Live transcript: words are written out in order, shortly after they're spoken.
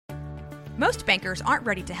Most bankers aren't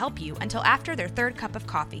ready to help you until after their third cup of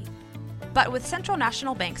coffee. But with Central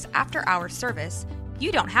National Bank's after-hours service,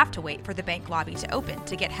 you don't have to wait for the bank lobby to open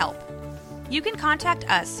to get help. You can contact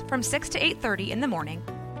us from 6 to 8:30 in the morning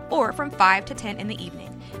or from 5 to 10 in the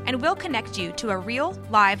evening, and we'll connect you to a real,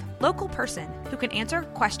 live, local person who can answer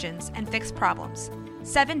questions and fix problems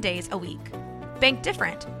 7 days a week. Bank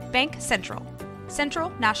different. Bank Central. Central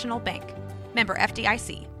National Bank. Member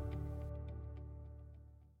FDIC.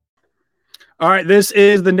 All right, this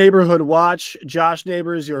is the Neighborhood Watch. Josh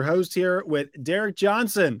Neighbors, your host here with Derek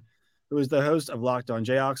Johnson, who is the host of Locked On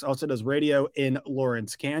Jayhawks, also does radio in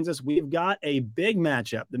Lawrence, Kansas. We've got a big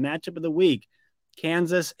matchup, the matchup of the week,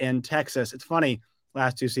 Kansas and Texas. It's funny,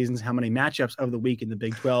 last 2 seasons, how many matchups of the week in the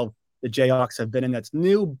Big 12 the Jayhawks have been in. That's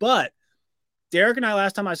new, but Derek and I,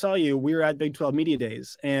 last time I saw you, we were at Big 12 Media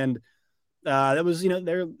Days, and that was, I think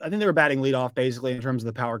they were batting leadoff basically in terms of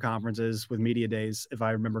the power conferences with Media Days, if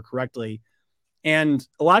I remember correctly. And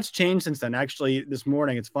a lot's changed since then. Actually, this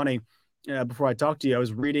morning, it's funny, before I talked to you, I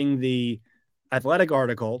was reading the Athletic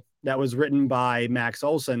article that was written by Max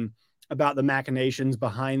Olson about the machinations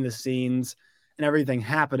behind the scenes and everything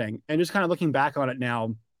happening. And just kind of looking back on it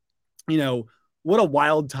now, what a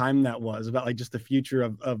wild time that was about, like, just the future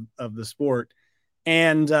of the sport.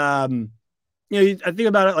 And, I think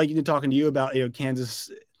about it, like, talking to you about, Kansas,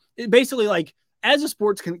 basically, like, as the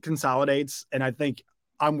sports consolidates, and I think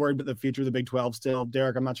I'm worried about the future of the Big 12 still.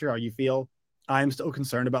 Derek, I'm not sure how you feel. I'm still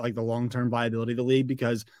concerned about, like, the long-term viability of the league,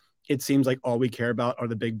 because it seems like all we care about are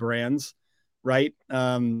the big brands, right? I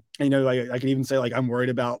can even say, like, I'm worried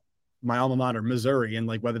about my alma mater, Missouri, and,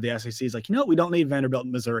 like, whether the SEC is like, we don't need Vanderbilt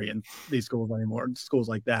and Missouri and these schools anymore, schools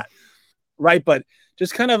like that, right? But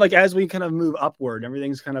just kind of like as we kind of move upward,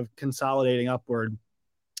 everything's kind of consolidating upward.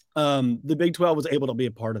 The Big 12 was able to be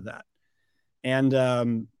a part of that. And,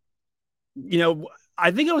 I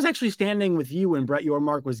think I was actually standing with you when Brett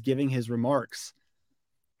Yormark was giving his remarks.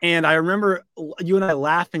 And I remember you and I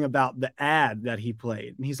laughing about the ad that he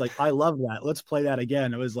played. And he's like, I love that. Let's play that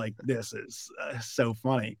again. It was like, this is so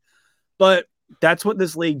funny. But that's what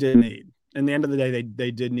this league did need. In the end of the day, they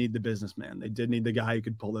did need the businessman. They did need the guy who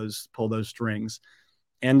could pull those strings.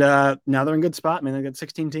 And now they're in good spot, man. They got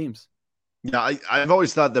 16 teams. Yeah, I've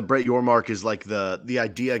always thought that Brett Yormark is like the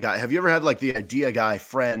idea guy. Have you ever had, like, the idea guy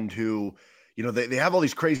friend who, they have all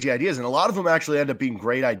these crazy ideas, and a lot of them actually end up being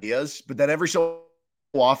great ideas, but then every so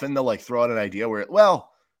often they'll, like, throw out an idea where,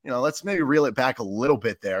 let's maybe reel it back a little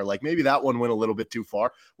bit there. Like, maybe that one went a little bit too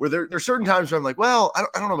far, where there's certain times where I'm like, well, I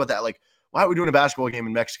don't know about that. Like, why are we doing a basketball game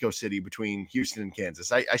in Mexico City between Houston and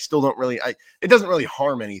Kansas? I still don't really, it doesn't really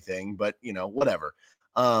harm anything, but whatever.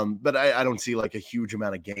 But I don't see, like, a huge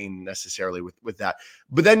amount of gain necessarily with that.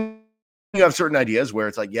 But then you have certain ideas where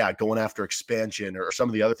it's like, yeah, going after expansion or some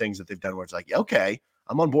of the other things that they've done where it's like, okay,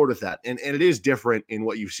 I'm on board with that. And it is different in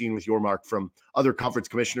what you've seen with Yormark from other conference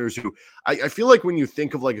commissioners who I feel like when you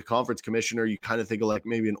think of, like, a conference commissioner, you kind of think of, like,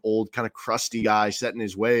 maybe an old kind of crusty guy set in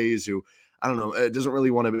his ways who, I don't know, it doesn't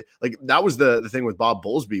really want to be like, that was the thing with Bob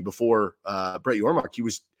Bowlesby before Brett Yormark.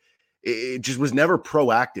 It just was never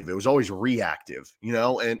proactive. It was always reactive,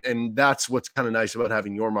 and that's what's kind of nice about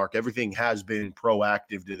having Yormark. Everything has been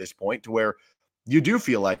proactive to this point to where you do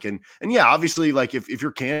feel like, and yeah, obviously, like, if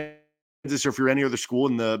you're Kansas or if you're any other school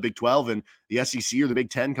in the Big 12 and the SEC or the Big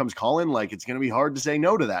 10 comes calling, like, it's going to be hard to say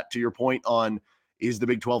no to that, to your point on, is the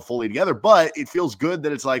Big 12 fully together? But it feels good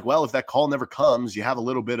that it's like, well, if that call never comes, you have a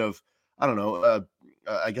little bit of, I don't know,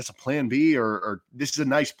 I guess a plan B, or this is a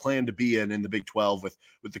nice plan to be in the Big 12 with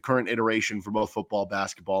the current iteration for both football,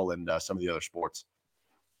 basketball, and some of the other sports.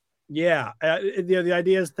 Yeah. The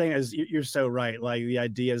ideas thing is, you're so right. Like, the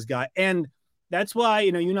ideas guy. And that's why,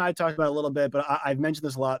 you and I talked about it a little bit, but I've mentioned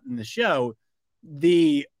this a lot in the show.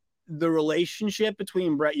 The relationship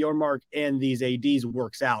between Brett Yormark and these ADs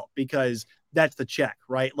works out because that's the check,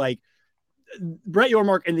 right? Like, Brett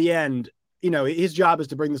Yormark in the end, his job is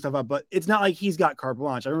to bring this stuff up, but it's not like he's got carte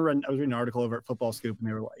blanche. I remember I was reading an article over at Football Scoop, and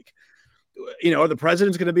they were like, the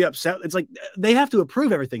president's going to be upset. It's like, they have to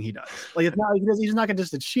approve everything he does. Like, it's not, he's not going to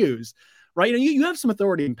just choose, right? You have some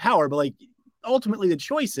authority and power, but, like, ultimately the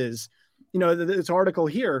choice is, this article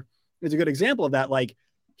here is a good example of that. Like,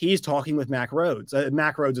 he's talking with Mack Rhodes.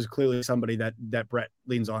 Mack Rhodes is clearly somebody that Brett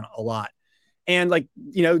leans on a lot. And, like,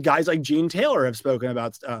 guys like Gene Taylor have spoken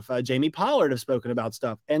about stuff. Jamie Pollard have spoken about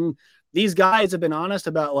stuff. And these guys have been honest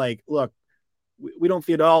about, like, look, we don't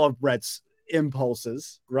feed all of Brett's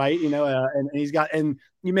impulses, right? And he's got, and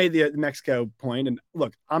you made the Mexico point. And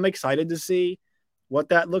look, I'm excited to see what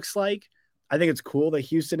that looks like. I think it's cool that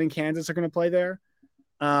Houston and Kansas are going to play there.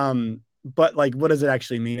 But, like, what does it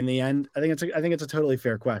actually mean in the end? I think it's a totally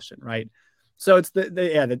fair question, right? So it's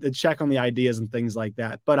the check on the ideas and things like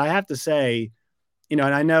that. But I have to say, and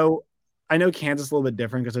I know Kansas is a little bit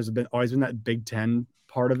different because there's always been that Big Ten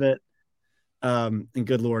part of it. And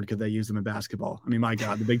good Lord, could they use them in basketball? I mean, my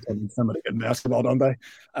God, the Big Ten needs somebody good in basketball, don't they?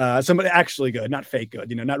 Somebody actually good, not fake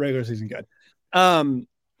good, not regular season good.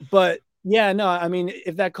 But yeah, no, I mean,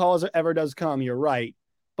 if that call ever does come, you're right.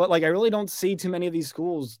 But I really don't see too many of these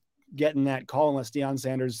schools getting that call unless Deion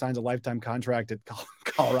Sanders signs a lifetime contract at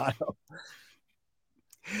Colorado.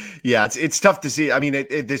 Yeah, it's tough to see. I mean,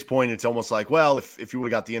 at this point, it's almost like, well, if you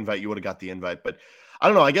would have got the invite, you would have got the invite. But I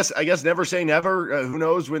don't know. I guess never say never. Who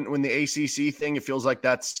knows when the ACC thing? It feels like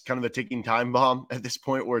that's kind of a ticking time bomb at this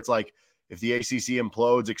point, where it's like if the ACC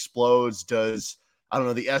implodes, explodes, does I don't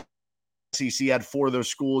know the SEC had 4 of those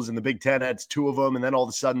schools and the Big Ten had 2 of them, and then all of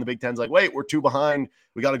a sudden the Big Ten's like, wait, we're 2 behind.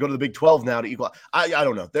 We got to go to the Big 12 now to equal. I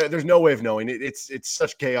don't know. There's no way of knowing. It's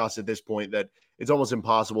such chaos at this point that it's almost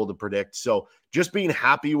impossible to predict. So just being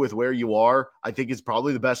happy with where you are, I think is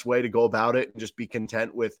probably the best way to go about it, and just be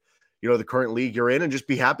content with, the current league you're in, and just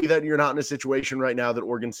be happy that you're not in a situation right now that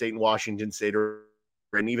Oregon State and Washington State are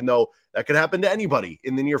in, even though that could happen to anybody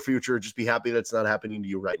in the near future. Just be happy that's not happening to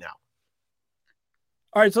you right now.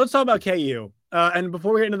 All right, so let's talk about KU. And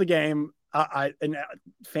before we get into the game,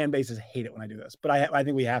 fan bases hate it when I do this, but I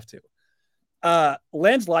think we have to.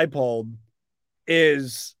 Lance Leipold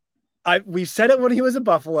is we said it when he was at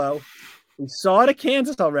Buffalo. We saw it at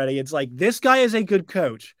Kansas already. It's like, this guy is a good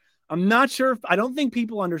coach. I'm not sure. I don't think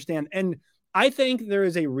people understand. And I think there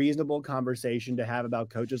is a reasonable conversation to have about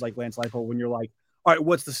coaches like Lance Leipold when you're like, all right,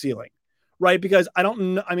 what's the ceiling? Right? Because I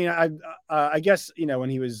don't know. I mean, I guess, when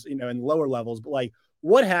he was, in lower levels, but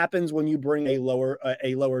what happens when you bring a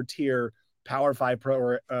lower tier Power 5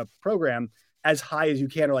 program as high as you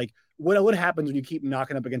can? Or what happens when you keep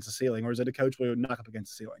knocking up against the ceiling? Or is it a coach who would knock up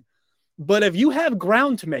against the ceiling? But if you have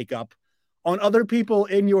ground to make up on other people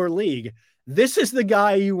in your league, this is the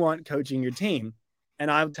guy you want coaching your team. And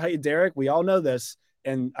I'll tell you, Derek, we all know this.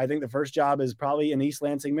 And I think the first job is probably in East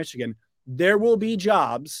Lansing, Michigan. There will be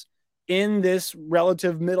jobs in this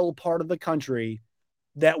relative middle part of the country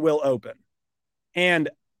that will open. And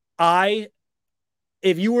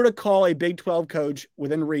if you were to call a Big 12 coach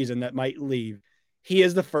within reason that might leave, he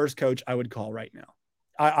is the first coach I would call right now.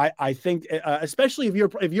 I think, especially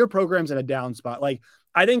if your program's in a down spot,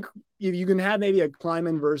 I think you can have maybe a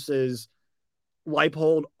Kleiman versus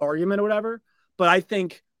Leipold argument or whatever. But I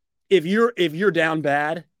think if you're down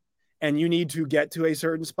bad and you need to get to a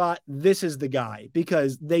certain spot, this is the guy,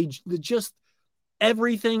 because they just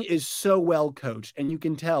everything is so well coached, and you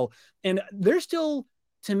can tell. And they're still,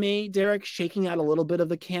 to me, Derek, shaking out a little bit of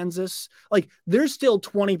the Kansas. There's still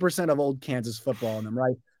 20% of old Kansas football in them,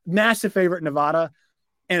 right? Massive favorite Nevada.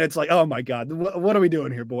 And it's like, oh my God, what are we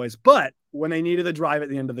doing here, boys? But when they needed a drive at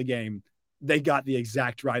the end of the game, they got the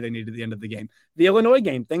exact drive they needed at the end of the game. The Illinois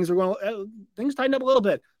game, things tightened up a little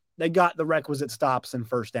bit. They got the requisite stops and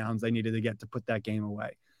first downs they needed to get to put that game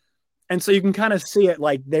away. And so you can kind of see it,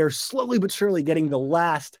 they're slowly but surely getting the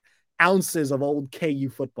last ounces of old KU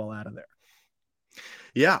football out of there.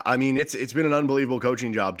 Yeah, I mean, it's been an unbelievable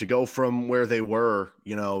coaching job to go from where they were,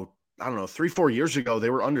 I don't know, 3-4 years ago, they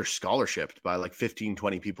were under scholarshiped by 15,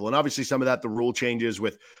 20 people. And obviously some of that, the rule changes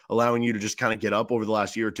with allowing you to just kind of get up over the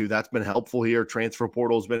last year or two. That's been helpful here. Transfer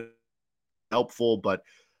portal's been helpful, but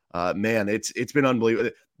man, it's been unbelievable.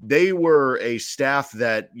 They were a staff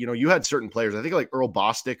that, you had certain players, I think Earl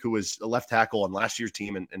Bostic, who was a left tackle on last year's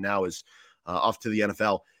team and now is off to the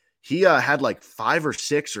NFL. He had 5 or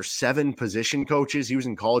 6 or 7 position coaches. He was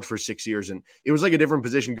in college for 6 years, and it was a different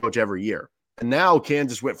position coach every year. And now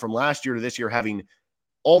Kansas went from last year to this year having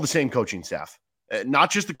all the same coaching staff,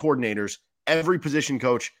 not just the coordinators, every position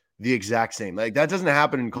coach, the exact same. That doesn't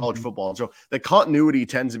happen in college football. And so the continuity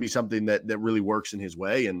tends to be something that really works in his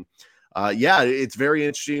way. And yeah, it's very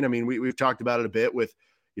interesting. I mean, we've talked about it a bit with,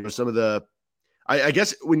 some of the, I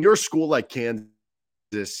guess when you're a school like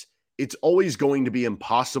Kansas, it's always going to be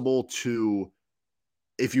impossible to,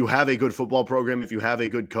 if you have a good football program, if you have a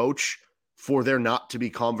good coach, for there not to be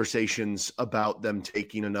conversations about them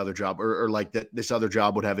taking another job or that this other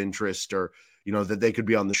job would have interest, or, that they could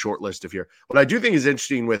be on the short list of here. What I do think is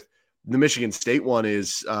interesting with the Michigan State one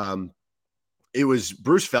is it was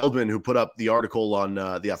Bruce Feldman who put up the article on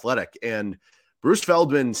The Athletic, and Bruce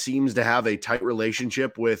Feldman seems to have a tight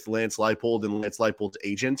relationship with Lance Leipold and Lance Leipold's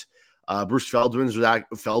agent. Bruce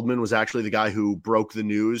Feldman was actually the guy who broke the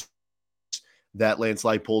news that Lance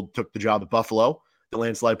Leipold took the job at Buffalo, that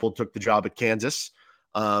Lance Leipold took the job at Kansas.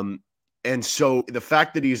 And so the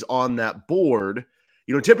fact that he's on that board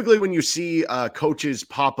typically when you see coaches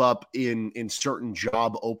pop up in certain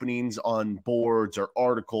job openings on boards or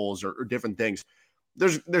articles or different things,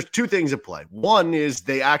 there's two things at play. One is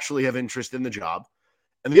they actually have interest in the job,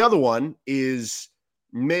 and the other one is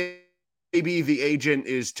maybe the agent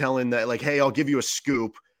is telling that, like, hey, I'll give you a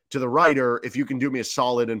scoop to the writer if you can do me a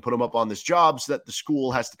solid and put him up on this job, so that the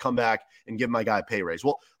school has to come back and give my guy a pay raise.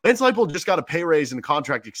 Well, Lance Leipold just got a pay raise and a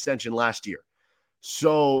contract extension last year.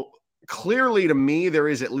 So clearly, to me, there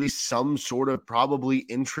is at least some sort of probably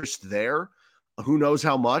interest there. Who knows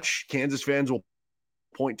how much? Kansas fans will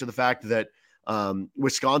point to the fact that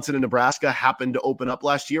Wisconsin and Nebraska happened to open up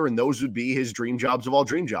last year, and those would be his dream jobs of all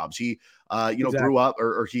dream jobs. He, exactly. Grew up,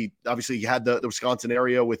 or he obviously had the Wisconsin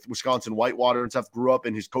area with Wisconsin Whitewater and stuff, grew up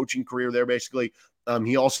in his coaching career there, basically.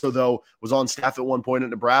 He also, though, was on staff at one point at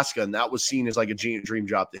Nebraska, and that was seen as like a dream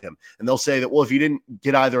job to him. And they'll say that, well, if he didn't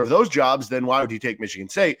get either of those jobs, then why would he take Michigan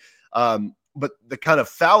State? But the kind of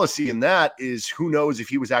fallacy in that is, who knows if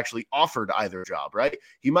he was actually offered either job, right?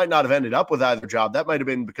 He might not have ended up with either job. That might have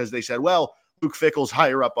been because they said, well, Luke Fickell's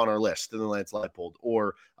higher up on our list than Lance Leipold,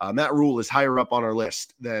 or Matt Rule is higher up on our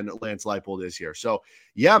list than Lance Leipold is here. So,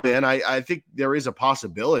 yeah, man, I think there is a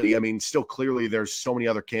possibility. I mean, still clearly there's so many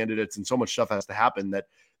other candidates and so much stuff has to happen that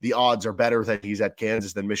the odds are better that he's at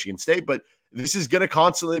Kansas than Michigan State. But this is going to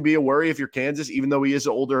constantly be a worry if you're Kansas, even though he is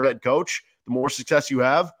an older head coach. The more success you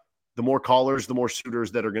have, the more callers, the more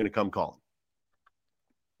suitors that are going to come calling.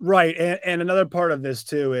 Right. And another part of this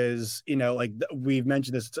too is, like we've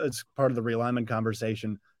mentioned this, it's part of the realignment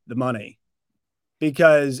conversation, the money.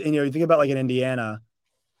 Because, you think about like in Indiana,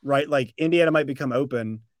 right? Like Indiana might become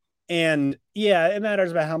open, and yeah, it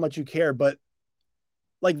matters about how much you care. But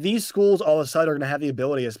like these schools all of a sudden are going to have the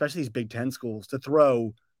ability, especially these Big Ten schools, to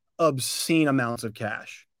throw obscene amounts of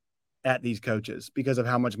cash at these coaches because of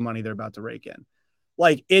how much money they're about to rake in.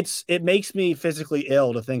 Like it makes me physically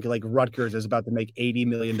ill to think like Rutgers is about to make $80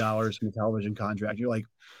 million from a television contract. You're like,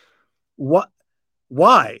 what?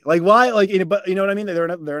 Why? Like why? Like, but you know what I mean? They're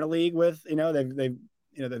in a league with, they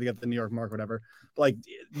got the New York mark, whatever. But like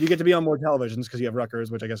you get to be on more televisions because you have Rutgers,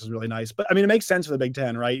 which I guess is really nice. But I mean, it makes sense for the Big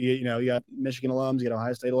Ten, right? You got Michigan alums, you got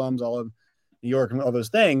Ohio State alums, all of New York and all those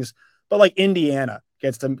things. But like Indiana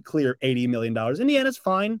gets to clear $80 million. Indiana's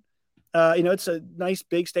fine. It's a nice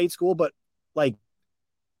big state school, but like,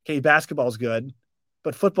 okay, basketball's good,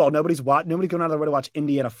 but football, nobody's going out of their way to watch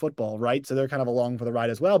Indiana football, right? So they're kind of along for the ride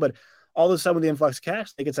as well. But all of a sudden with the influx of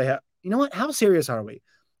cash, they could say, you know what, how serious are we?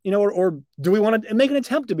 Or do we want to make an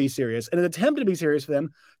attempt to be serious? And an attempt to be serious for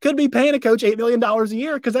them could be paying a coach $8 million a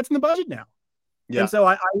year because that's in the budget now. Yeah. And so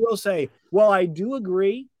I will say, while I do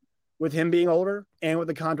agree with him being older and with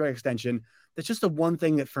the contract extension, that's just the one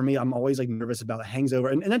thing that for me, I'm always like nervous about, hangs over.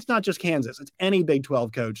 And that's not just Kansas. It's any Big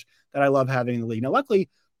 12 coach that I love having in the league. Now, luckily,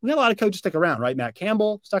 we had a lot of coaches stick around, right? Matt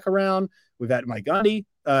Campbell stuck around. We've had Mike Gundy,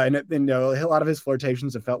 and a lot of his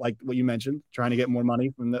flirtations have felt like what you mentioned, trying to get more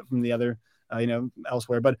money from the other,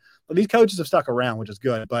 elsewhere. But these coaches have stuck around, which is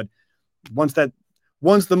good. But once the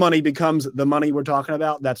money becomes the money we're talking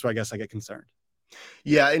about, that's where I guess I get concerned.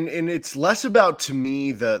 Yeah, and it's less about, to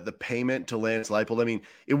me, the payment to Lance Leipold. I mean,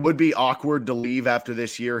 it would be awkward to leave after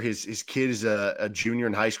this year. His kid is a junior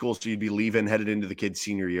in high school, so you'd be leaving headed into the kid's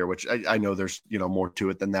senior year, which I know there's more to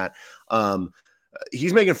it than that.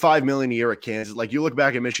 He's making $5 million a year at Kansas. Like, you look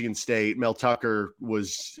back at Michigan State, Mel Tucker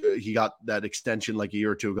he got that extension like a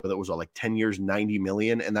year or two ago that was like 10 years, $90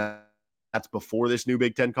 million, and that's before this new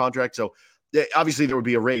Big Ten contract. So obviously there would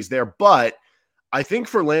be a raise there, but I think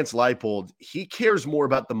for Lance Leipold, he cares more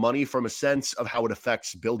about the money from a sense of how it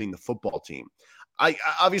affects building the football team. I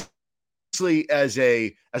obviously, as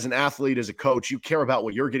an athlete, as a coach, you care about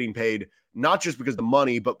what you're getting paid, not just because of the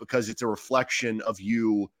money, but because it's a reflection of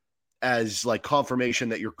you as like confirmation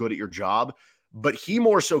that you're good at your job. But he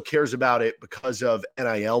more so cares about it because of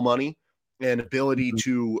NIL money and ability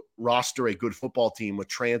to roster a good football team with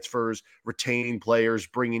transfers, retaining players,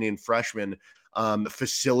 bringing in freshmen,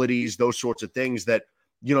 facilities, those sorts of things that,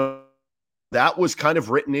 that was kind of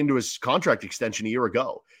written into his contract extension a year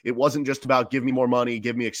ago. It wasn't just about give me more money,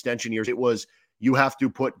 give me extension years. It was, you have to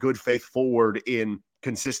put good faith forward in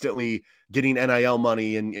consistently getting NIL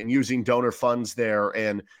money and using donor funds there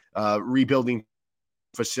and rebuilding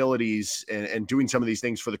facilities and doing some of these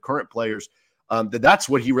things for the current players. That's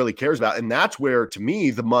what he really cares about. And that's where, to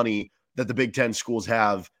me, the money that the Big Ten schools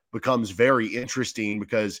have becomes very interesting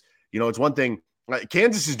because, it's one thing.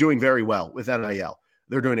 Kansas is doing very well with NIL.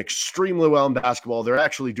 They're doing extremely well in basketball. They're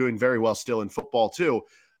actually doing very well still in football too.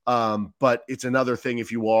 But it's another thing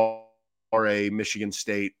if you are a Michigan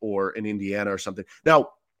State or an Indiana or something.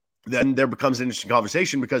 Now, then there becomes an interesting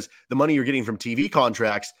conversation because the money you're getting from TV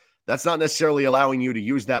contracts, That's not necessarily allowing you to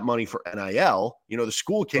use that money for NIL. The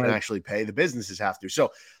school can't Right. actually pay, the businesses have to.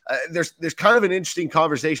 So there's kind of an interesting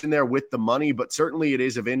conversation there with the money, but certainly it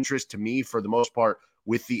is of interest to me for the most part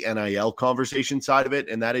with the NIL conversation side of it.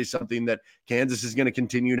 And that is something that Kansas is going to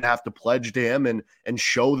continue to have to pledge to him and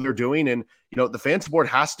show they're doing. And, the fan support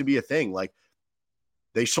has to be a thing. Like,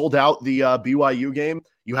 they sold out the BYU game.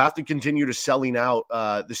 You have to continue to selling out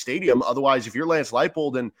the stadium. Otherwise, if you're Lance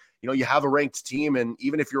Leipold and, you have a ranked team, and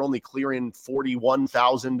even if you're only clearing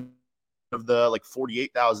 41,000 of the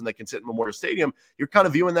 48,000 that can sit in Memorial Stadium, you're kind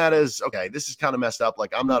of viewing that as, okay, this is kind of messed up.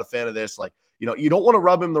 Like, I'm not a fan of this. Like, you don't want to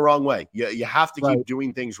rub him the wrong way. You have to keep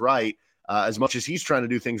doing things right as much as he's trying to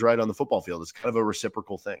do things right on the football field. It's kind of a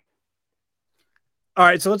reciprocal thing. All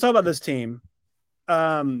right, so let's talk about this team.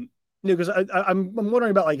 Because I'm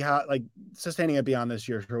wondering about how sustaining it beyond this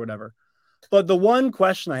year or whatever. But the one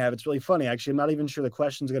question I have, it's really funny. Actually, I'm not even sure the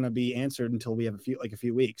question's going to be answered until we have a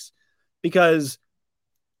few weeks, because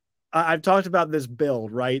I've talked about this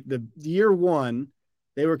build, right? The year one,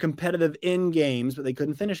 they were competitive in games, but they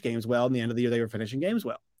couldn't finish games well. In the end of the year, they were finishing games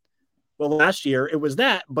well. Well, last year it was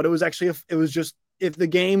that, but it was actually if the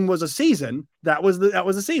game was a season, that was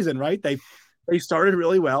a season, right? They started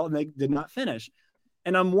really well and they did not finish.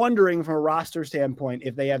 And I'm wondering from a roster standpoint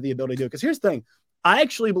if they have the ability to do it. Because here's the thing. I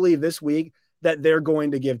actually believe this week that they're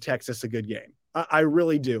going to give Texas a good game. I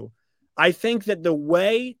really do. I think that the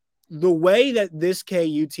way that this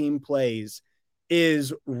KU team plays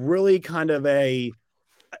is really kind of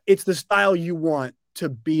it's the style you want to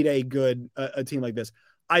beat a team like this.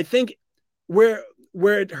 I think where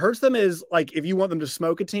it hurts them is if you want them to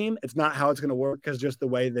smoke a team, it's not how it's going to work, because just the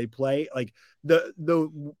way they play,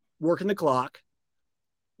 the working the clock,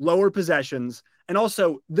 lower possessions, and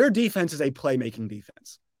also their defense is a playmaking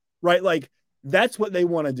defense, right? That's what they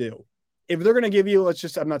want to do. If they're going to give you,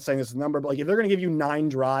 I'm not saying this is a number, but if they're going to give you 9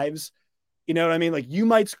 drives, you know what I mean? You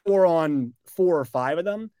might score on 4 or 5 of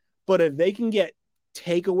them, but if they can get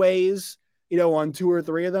takeaways, on 2 or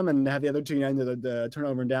 3 of them and have the other 2, the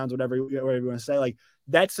turnover and downs, whatever you want to say,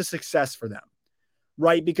 that's a success for them,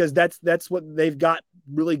 right? Because that's what they've got,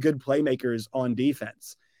 really good playmakers on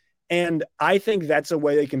defense. And I think that's a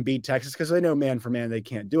way they can beat Texas, because they know man for man they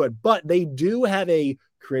can't do it. But they do have a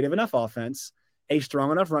creative enough offense, a strong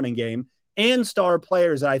enough running game, and star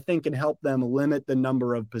players that I think can help them limit the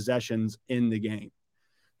number of possessions in the game.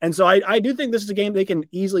 And so I do think this is a game they can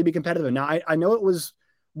easily be competitive in. Now, I know it was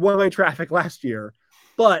one-way traffic last year,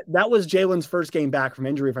 but that was Jalen's first game back from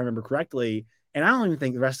injury, if I remember correctly. And I don't even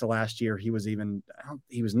think the rest of last year he was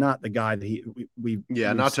not the guy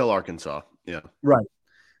that not till Arkansas. Yeah. Right.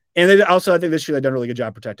 And they also, I think this year they've done a really good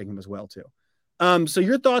job protecting him as well too. So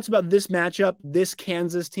your thoughts about this matchup, this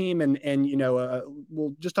Kansas team, and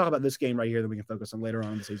we'll just talk about this game right here that we can focus on later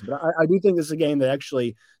on in the season. But I do think this is a game that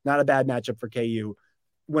actually not a bad matchup for KU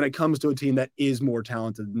when it comes to a team that is more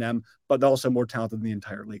talented than them, but also more talented than the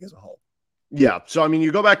entire league as a whole. Yeah. So,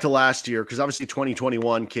 you go back to last year, because obviously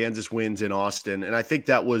 2021, Kansas wins in Austin. And I think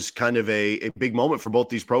that was kind of a big moment for both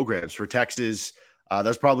these programs. For Texas, that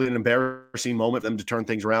was probably an embarrassing moment for them to turn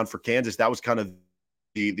things around. For Kansas, that was kind of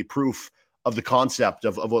the proof of the concept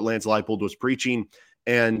of what Lance Leipold was preaching.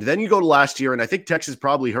 And then you go to last year, and I think Texas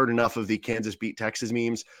probably heard enough of the Kansas beat Texas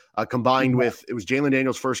memes, combined with, it was Jalen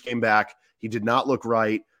Daniels' first game back. He did not look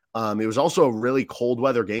right. It was also a really cold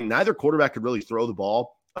weather game. Neither quarterback could really throw the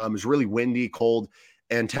ball. It was really windy, cold,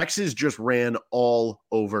 and Texas just ran all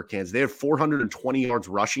over Kansas. They had 420 yards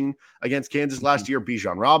rushing against Kansas last year.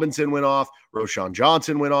 Bijan Robinson went off. Roshan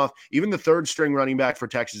Johnson went off. Even the third string running back for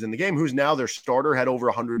Texas in the game, who's now their starter, had over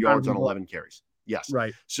 100 yards on 11 carries. Yes.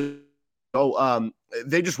 Right. So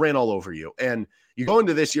they just ran all over you. And you go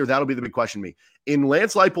into this year, that'll be the big question to me. In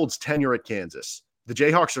Lance Leipold's tenure at Kansas, the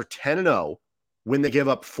Jayhawks are 10-0 when they give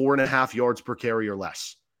up 4.5 yards per carry or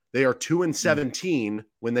less. They are 2-17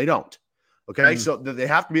 when they don't. Okay, so they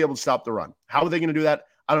have to be able to stop the run. How are they going to do that?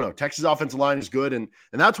 I don't know. Texas offensive line is good, and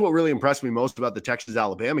that's what really impressed me most about the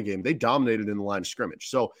Texas-Alabama game. They dominated in the line of scrimmage.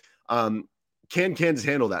 So can Kansas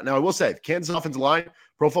handle that? Now, I will say, the Kansas offensive line,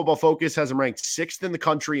 Pro Football Focus has them ranked 6th in the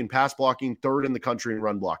country in pass blocking, 3rd in the country in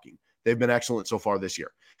run blocking. They've been excellent so far this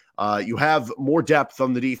year. You have more depth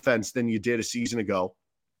on the defense than you did a season ago.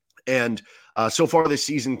 And so far this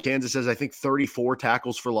season, Kansas has, I think, 34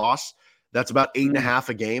 tackles for loss. That's about 8.5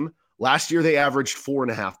 a game. Last year, they averaged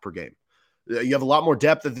 4.5 per game. You have a lot more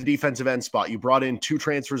depth at the defensive end spot. You brought in 2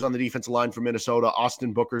 transfers on the defensive line from Minnesota.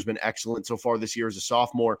 Austin Booker's been excellent so far this year as a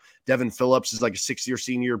sophomore. Devin Phillips is like a 6-year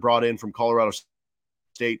senior brought in from Colorado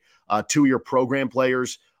State. 2-year program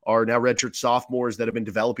players are now redshirt sophomores that have been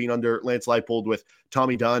developing under Lance Leipold with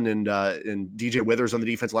Tommy Dunn and DJ Withers on the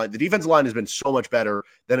defensive line. The defensive line has been so much better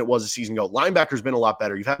than it was a season ago. Linebacker's been a lot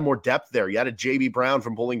better. You've had more depth there. You had a J.B. Brown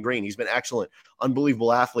from Bowling Green. He's been excellent.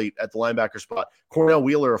 Unbelievable athlete at the linebacker spot. Cornell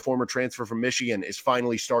Wheeler, a former transfer from Michigan, is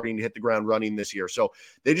finally starting to hit the ground running this year. So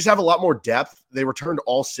they just have a lot more depth. They returned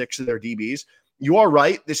all 6 of their DBs. You are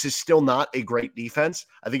right. This is still not a great defense.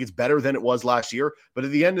 I think it's better than it was last year. But at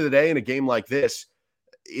the end of the day, in a game like this,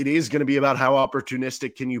 it is going to be about how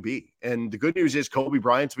opportunistic can you be. And the good news is Kobe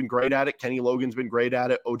Bryant's been great at it. Kenny Logan's been great at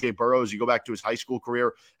it. OJ Burrows, you go back to his high school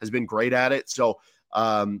career, has been great at it. So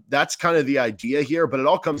that's kind of the idea here. But it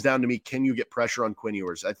all comes down to me, can you get pressure on Quinn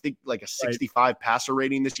Ewers? I think like a 65 passer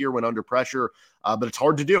rating this year when under pressure. But it's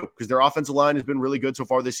hard to do because their offensive line has been really good so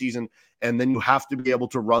far this season. And then you have to be able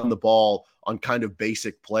to run the ball on kind of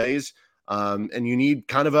basic plays. And you need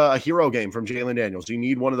kind of a hero game from Jalen Daniels. You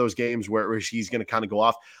need one of those games where he's going to kind of go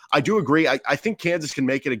off. I do agree. I think Kansas can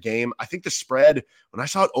make it a game. I think the spread, when I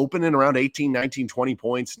saw it opening around 18, 19, 20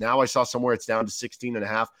 points, now I saw somewhere it's down to 16 and a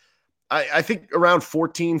half. I think around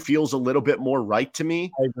 14 feels a little bit more right to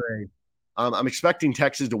me. I agree. I'm expecting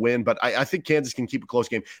Texas to win, but I think Kansas can keep a close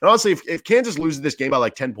game. And honestly, if Kansas loses this game by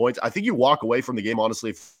like 10 points, I think you walk away from the game,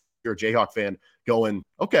 honestly, if you're a Jayhawk fan, going,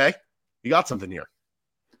 okay, you got something here.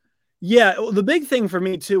 Yeah, the big thing for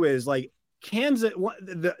me too is like Kansas.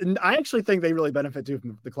 I actually think they really benefit too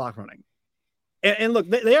from the clock running. And look,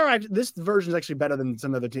 they are actually, this version is actually better than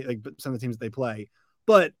some of the teams that they play.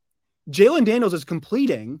 But Jalen Daniels is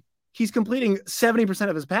completing. He's completing 70%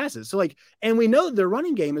 of his passes. So like, and we know their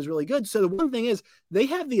running game is really good. So the one thing is they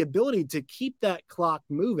have the ability to keep that clock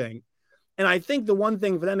moving. And I think the one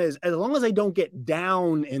thing for them is as long as they don't get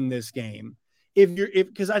down in this game,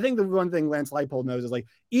 because I think the one thing Lance Leipold knows is like,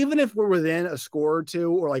 even if we're within a score or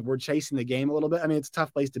two, or like we're chasing the game a little bit, I mean, it's a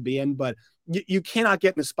tough place to be in, but you cannot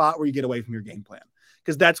get in a spot where you get away from your game plan,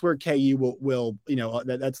 because that's where KU will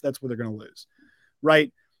that's where they're going to lose.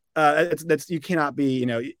 Right. That's you cannot be, you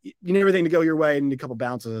need everything to go your way and need a couple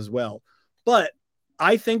bounces as well. But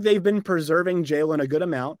I think they've been preserving Jalen a good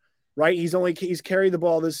amount, right? He's carried the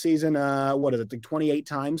ball this season. What is it? Like 28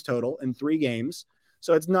 times total in 3 games.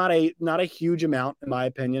 So it's not a huge amount in my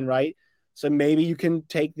opinion. Right. So maybe you can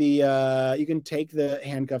take the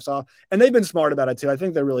handcuffs off, and they've been smart about it too. I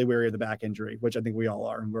think they're really wary of the back injury, which I think we all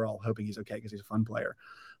are. And we're all hoping he's okay because he's a fun player.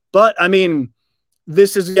 But I mean, he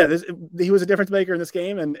was a difference maker in this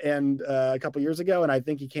game and a couple years ago, and I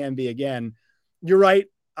think he can be again. You're right.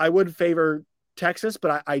 I would favor Texas,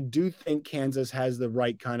 but I do think Kansas has the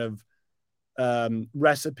right kind of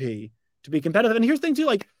recipe to be competitive. And here's the thing too,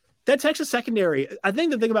 like that Texas secondary, I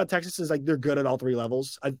think the thing about Texas is like they're good at all 3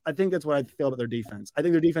 levels. I think that's what I feel about their defense. I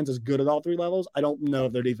think their defense is good at all 3 levels. I don't know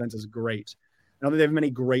if their defense is great. I don't think they have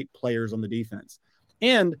many great players on the defense.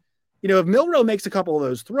 And, if Milroe makes a couple of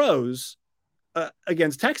those throws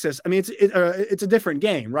against Texas, I mean, it's a different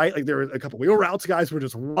game, right? Like there were a couple wheel routes, guys were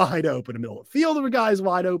just wide open in the middle of the field. There were guys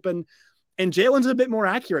wide open, and Jalen's a bit more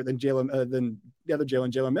accurate than the other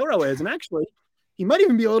Jalen Milroe is. And actually, he might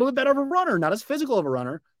even be a little bit better of a runner, not as physical of a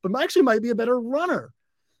runner, but actually might be a better runner.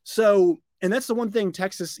 So, and that's the one thing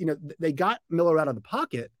Texas, they got Miller out of the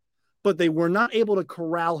pocket, but they were not able to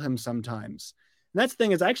corral him sometimes. And that's the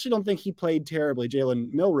thing is I actually don't think he played terribly,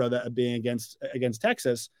 Jalen Milroe, that being against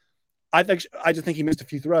Texas. I just think he missed a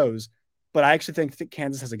few throws, but I actually think that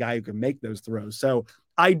Kansas has a guy who can make those throws. So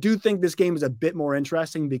I do think this game is a bit more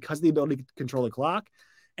interesting because of the ability to control the clock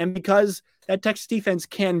and because that Texas defense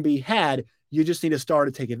can be had. You just need a star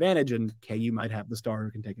to take advantage, and KU might have the star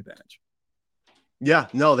who can take advantage. Yeah,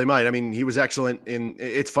 no, they might. I mean, he was excellent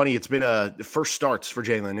it's funny. It's been first starts for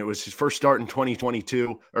Jalen. It was his first start in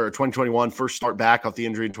 2022 or 2021, first start back off the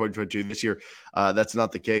injury in 2022. This year, that's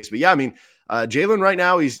not the case. But yeah, I mean, Jalen right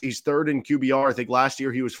now, he's third in QBR. I think last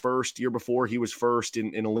year he was first. Year before he was first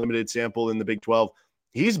in a limited sample in the Big 12.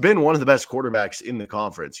 He's been one of the best quarterbacks in the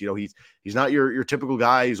conference. He's not your typical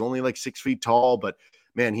guy. He's only like 6 feet tall, but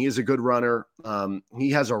man, he is a good runner.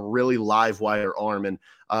 He has a really live wire arm, and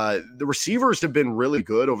the receivers have been really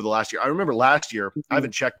good over the last year. I remember last year, I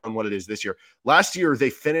haven't checked on what it is this year. Last year, they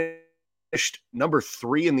finished number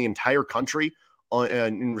 3 in the entire country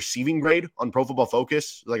in receiving grade on Pro Football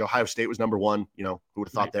Focus. Like Ohio State was number 1, who would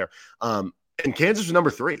have thought there. And Kansas was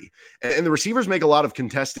number 3. And the receivers make a lot of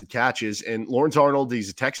contested catches. And Lawrence Arnold, he's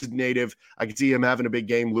a Texas native. I can see him having a big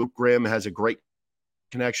game. Luke Grimm has a great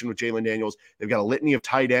connection with Jalen Daniels. They've got a litany of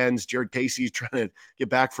tight ends. Jared Casey's trying to get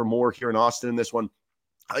back for more here in Austin in this one.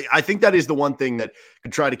 I think that is the one thing that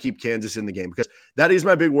could try to keep Kansas in the game, because that is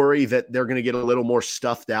my big worry, that they're going to get a little more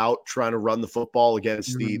stuffed out trying to run the football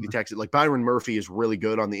against the Texas. Like Byron Murphy is really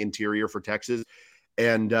good on the interior for Texas.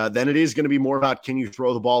 And then it is going to be more about, can you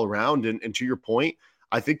throw the ball around? And to your point,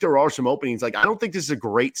 I think there are some openings. Like, I don't think this is a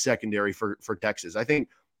great secondary for Texas. I think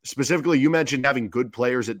specifically, you mentioned having good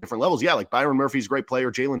players at different levels. Yeah, like Byron Murphy's a great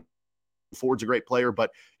player. Jalen Ford's a great player.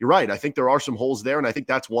 But you're right. I think there are some holes there. And I think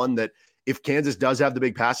that's one that if Kansas does have the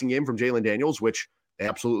big passing game from Jalen Daniels, which they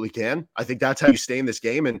absolutely can, I think that's how you stay in this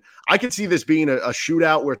game. And I can see this being a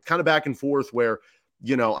shootout where it's kind of back and forth where,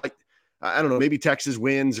 I don't know, maybe Texas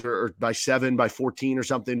wins or by 7, by 14 or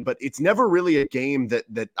something, but it's never really a game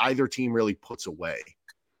that either team really puts away.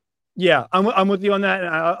 Yeah, I'm with you on that.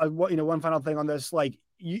 And one final thing on this, like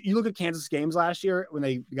you look at Kansas games last year when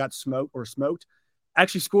they got smoked.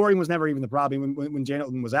 Actually, scoring was never even the problem. When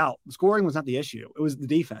Jalen was out, the scoring was not the issue. It was the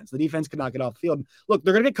defense. The defense could not get off the field. Look,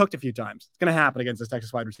 they're going to get cooked a few times. It's going to happen against this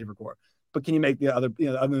Texas wide receiver core. But can you make the other,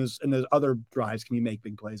 in those other drives, can you make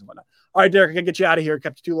big plays and whatnot? All right, Derek, I can get you out of here.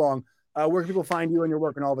 Kept you too long. Where can people find you and your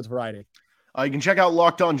work and all of its variety? You can check out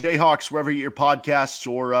Locked On Jayhawks wherever you get your podcasts,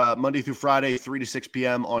 or Monday through Friday, 3 to 6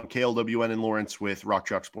 p.m. on KLWN in Lawrence with Rock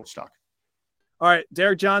Chalk Sports Talk. All right,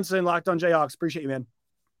 Derek Johnson, Locked On Jayhawks. Appreciate you, man.